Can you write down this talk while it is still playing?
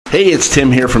Hey, it's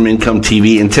Tim here from Income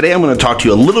TV, and today I'm going to talk to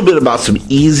you a little bit about some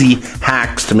easy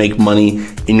hacks to make money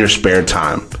in your spare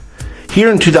time.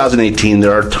 Here in 2018,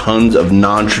 there are tons of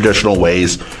non-traditional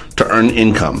ways to earn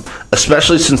income,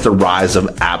 especially since the rise of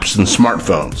apps and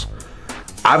smartphones.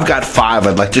 I've got 5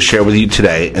 I'd like to share with you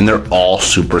today, and they're all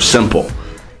super simple.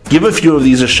 Give a few of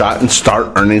these a shot and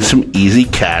start earning some easy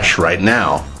cash right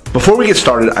now. Before we get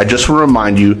started, I just want to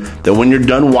remind you that when you're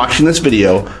done watching this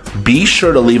video, be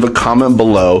sure to leave a comment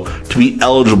below to be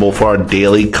eligible for our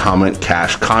daily comment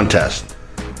cash contest.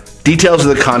 Details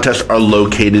of the contest are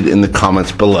located in the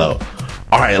comments below.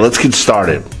 Alright, let's get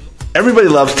started. Everybody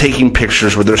loves taking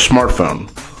pictures with their smartphone.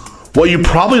 What you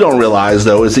probably don't realize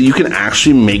though is that you can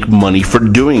actually make money for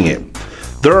doing it.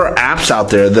 There are apps out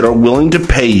there that are willing to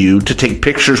pay you to take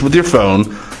pictures with your phone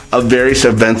of various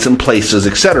events and places,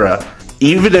 etc.,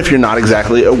 even if you're not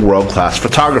exactly a world-class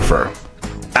photographer.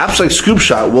 Apps like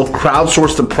ScoopShot will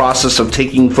crowdsource the process of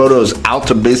taking photos out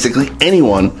to basically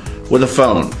anyone with a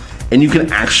phone, and you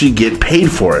can actually get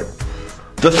paid for it.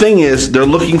 The thing is, they're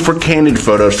looking for candid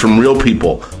photos from real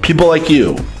people like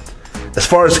you. As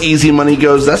far as easy money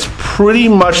goes, that's pretty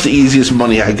much the easiest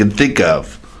money I could think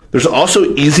of. There's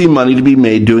also easy money to be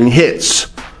made doing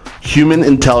HITs, human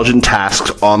intelligent tasks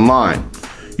online.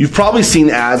 You've probably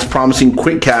seen ads promising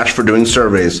quick cash for doing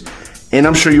surveys, and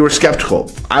I'm sure you were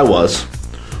skeptical. I was.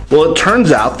 Well, it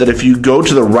turns out that if you go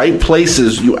to the right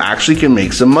places, you actually can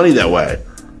make some money that way.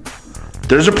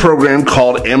 There's a program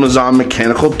called Amazon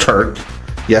Mechanical Turk,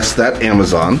 yes, that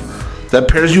Amazon, that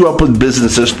pairs you up with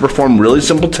businesses to perform really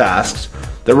simple tasks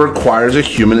that requires a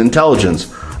human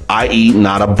intelligence, i.e.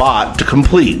 not a bot, to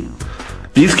complete.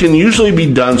 These can usually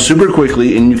be done super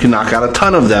quickly, and you can knock out a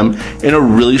ton of them in a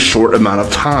really short amount of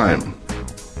time.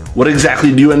 What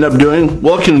exactly do you end up doing?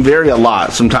 Well, it can vary a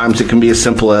lot. Sometimes it can be as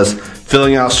simple as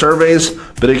filling out surveys,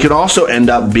 but it can also end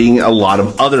up being a lot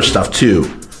of other stuff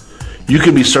too. You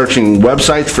could be searching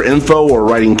websites for info or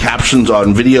writing captions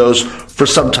on videos for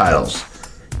subtitles.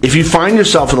 If you find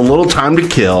yourself with a little time to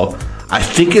kill, I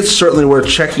think it's certainly worth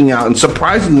checking out and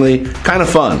surprisingly kind of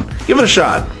fun. Give it a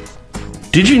shot.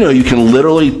 Did you know you can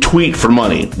literally tweet for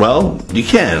money? Well, you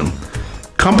can.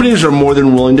 Companies are more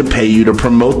than willing to pay you to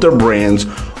promote their brands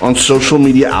on social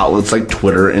media outlets like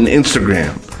Twitter and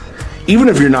Instagram. Even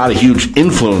if you're not a huge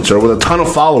influencer with a ton of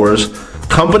followers,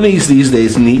 companies these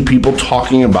days need people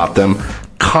talking about them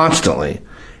constantly.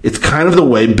 It's kind of the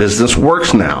way business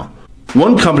works now.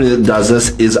 One company that does this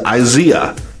is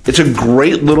IZEA. It's a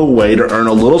great little way to earn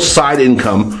a little side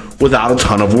income without a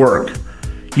ton of work.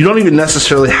 You don't even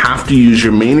necessarily have to use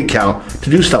your main account to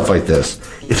do stuff like this,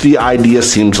 if the idea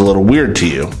seems a little weird to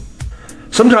you.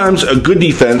 Sometimes a good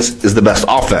defense is the best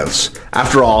offense.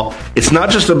 After all, it's not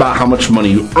just about how much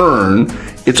money you earn,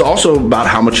 it's also about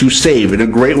how much you save, and a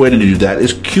great way to do that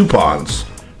is coupons.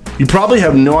 You probably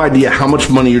have no idea how much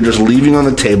money you're just leaving on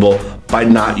the table by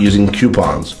not using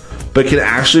coupons, but it can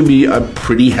actually be a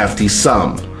pretty hefty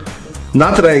sum.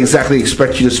 Not that I exactly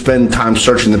expect you to spend time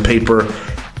searching the paper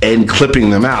and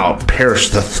clipping them out, perish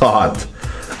the thought.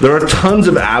 There are tons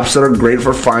of apps that are great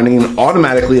for finding and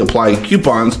automatically applying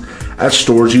coupons at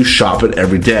stores you shop at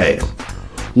every day.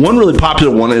 One really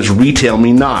popular one is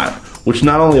RetailMeNot, which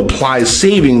not only applies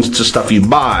savings to stuff you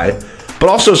buy, but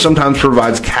also sometimes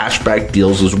provides cashback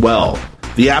deals as well.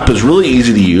 The app is really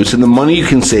easy to use, and the money you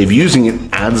can save using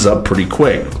it adds up pretty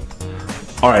quick.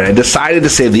 Alright, I decided to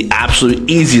save the absolute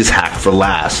easiest hack for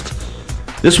last.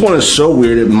 This one is so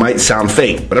weird it might sound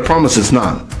fake, but I promise it's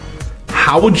not.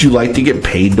 How would you like to get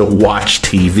paid to watch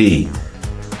TV?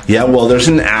 Yeah, well, there's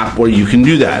an app where you can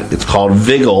do that. It's called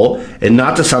Viggle, and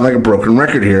not to sound like a broken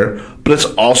record here, but it's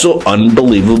also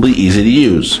unbelievably easy to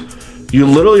use. You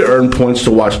literally earn points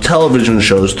to watch television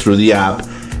shows through the app,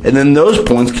 and then those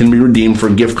points can be redeemed for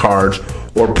gift cards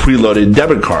or preloaded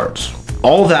debit cards.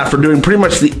 All that for doing pretty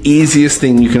much the easiest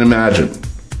thing you can imagine.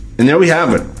 And there we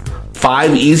have it.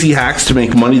 5 easy hacks to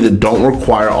make money that don't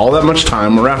require all that much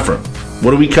time or effort.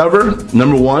 What do we cover?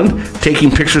 Number 1,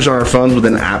 taking pictures on our phones with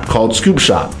an app called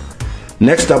ScoopShot.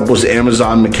 Next up was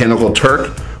Amazon Mechanical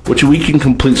Turk, which we can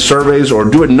complete surveys or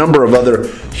do a number of other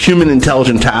human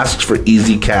intelligent tasks for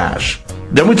easy cash.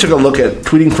 Then we took a look at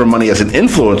tweeting for money as an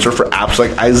influencer for apps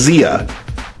like IZEA.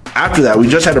 After that, we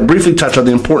just had to briefly touch on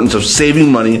the importance of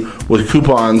saving money with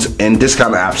coupons and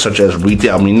discount apps such as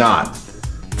RetailMeNot.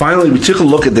 Finally, we took a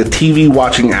look at the TV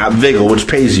watching app Viggle, which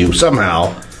pays you,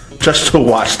 somehow, just to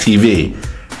watch TV.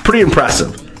 Pretty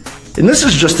impressive. And this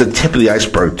is just the tip of the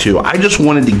iceberg too. I just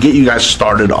wanted to get you guys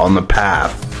started on the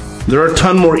path. There are a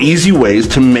ton more easy ways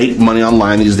to make money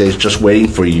online these days just waiting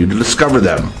for you to discover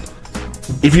them.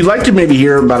 If you'd like to maybe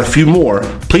hear about a few more,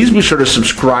 please be sure to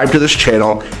subscribe to this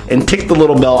channel and tick the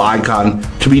little bell icon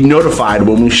to be notified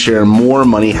when we share more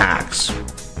money hacks.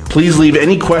 Please leave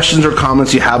any questions or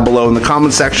comments you have below in the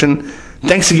comment section.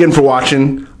 Thanks again for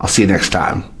watching. I'll see you next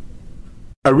time.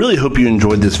 I really hope you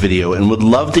enjoyed this video and would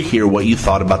love to hear what you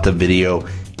thought about the video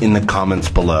in the comments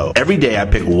below. Every day I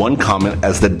pick one comment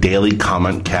as the daily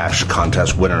comment cash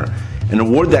contest winner and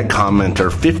award that commenter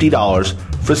 $50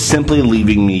 for simply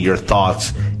leaving me your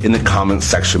thoughts in the comment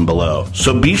section below.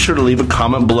 So be sure to leave a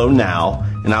comment below now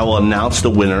and I will announce the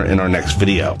winner in our next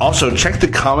video. Also, check the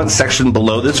comment section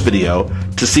below this video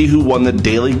to see who won the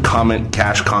daily comment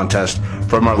cash contest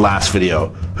from our last video.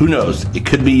 Who knows, it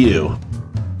could be you.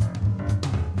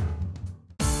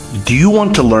 Do you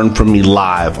want to learn from me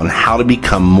live on how to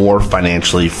become more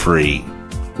financially free?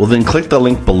 Well, then click the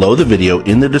link below the video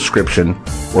in the description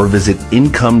or visit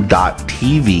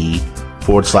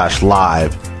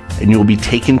income.tv/live and you will be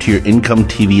taken to your Income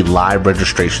TV live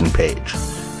registration page.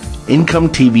 Income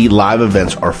TV live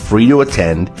events are free to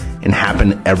attend and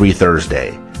happen every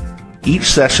Thursday. Each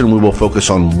session we will focus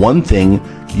on one thing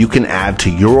you can add to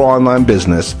your online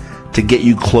business to get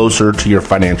you closer to your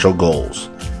financial goals.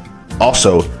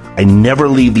 Also, I never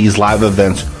leave these live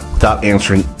events without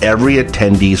answering every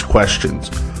attendee's questions.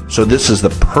 So this is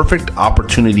the perfect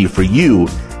opportunity for you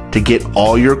to get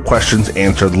all your questions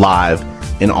answered live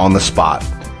and on the spot.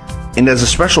 And as a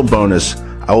special bonus,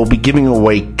 I will be giving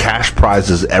away cash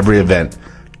prizes every event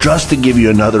just to give you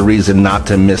another reason not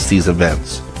to miss these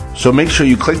events. So make sure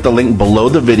you click the link below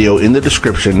the video in the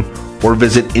description or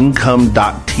visit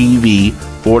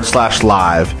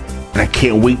income.tv/live, and I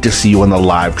can't wait to see you on the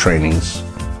live trainings.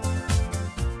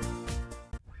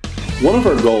 One of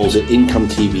our goals at Income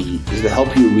TV is to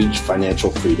help you reach financial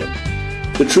freedom.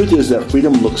 The truth is that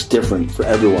freedom looks different for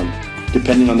everyone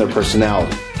depending on their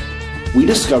personality. We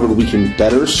discovered we can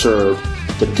better serve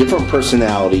the different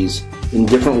personalities in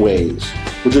different ways,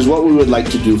 which is what we would like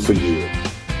to do for you.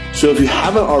 So if you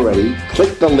haven't already,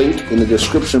 click the link in the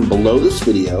description below this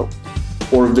video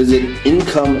or visit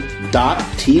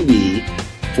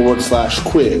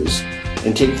income.tv/quiz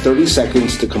and take 30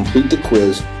 seconds to complete the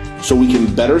quiz so we can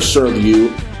better serve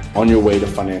you on your way to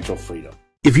financial freedom.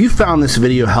 If you found this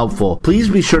video helpful, please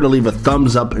be sure to leave a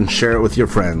thumbs up and share it with your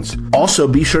friends. Also,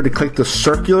 be sure to click the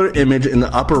circular image in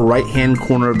the upper right-hand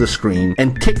corner of the screen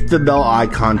and tick the bell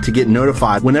icon to get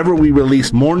notified whenever we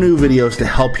release more new videos to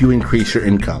help you increase your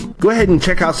income. Go ahead and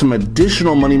check out some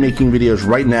additional money-making videos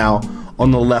right now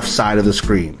on the left side of the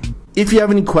screen. If you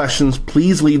have any questions,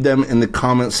 please leave them in the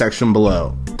comment section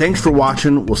below. Thanks for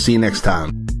watching. We'll see you next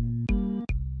time.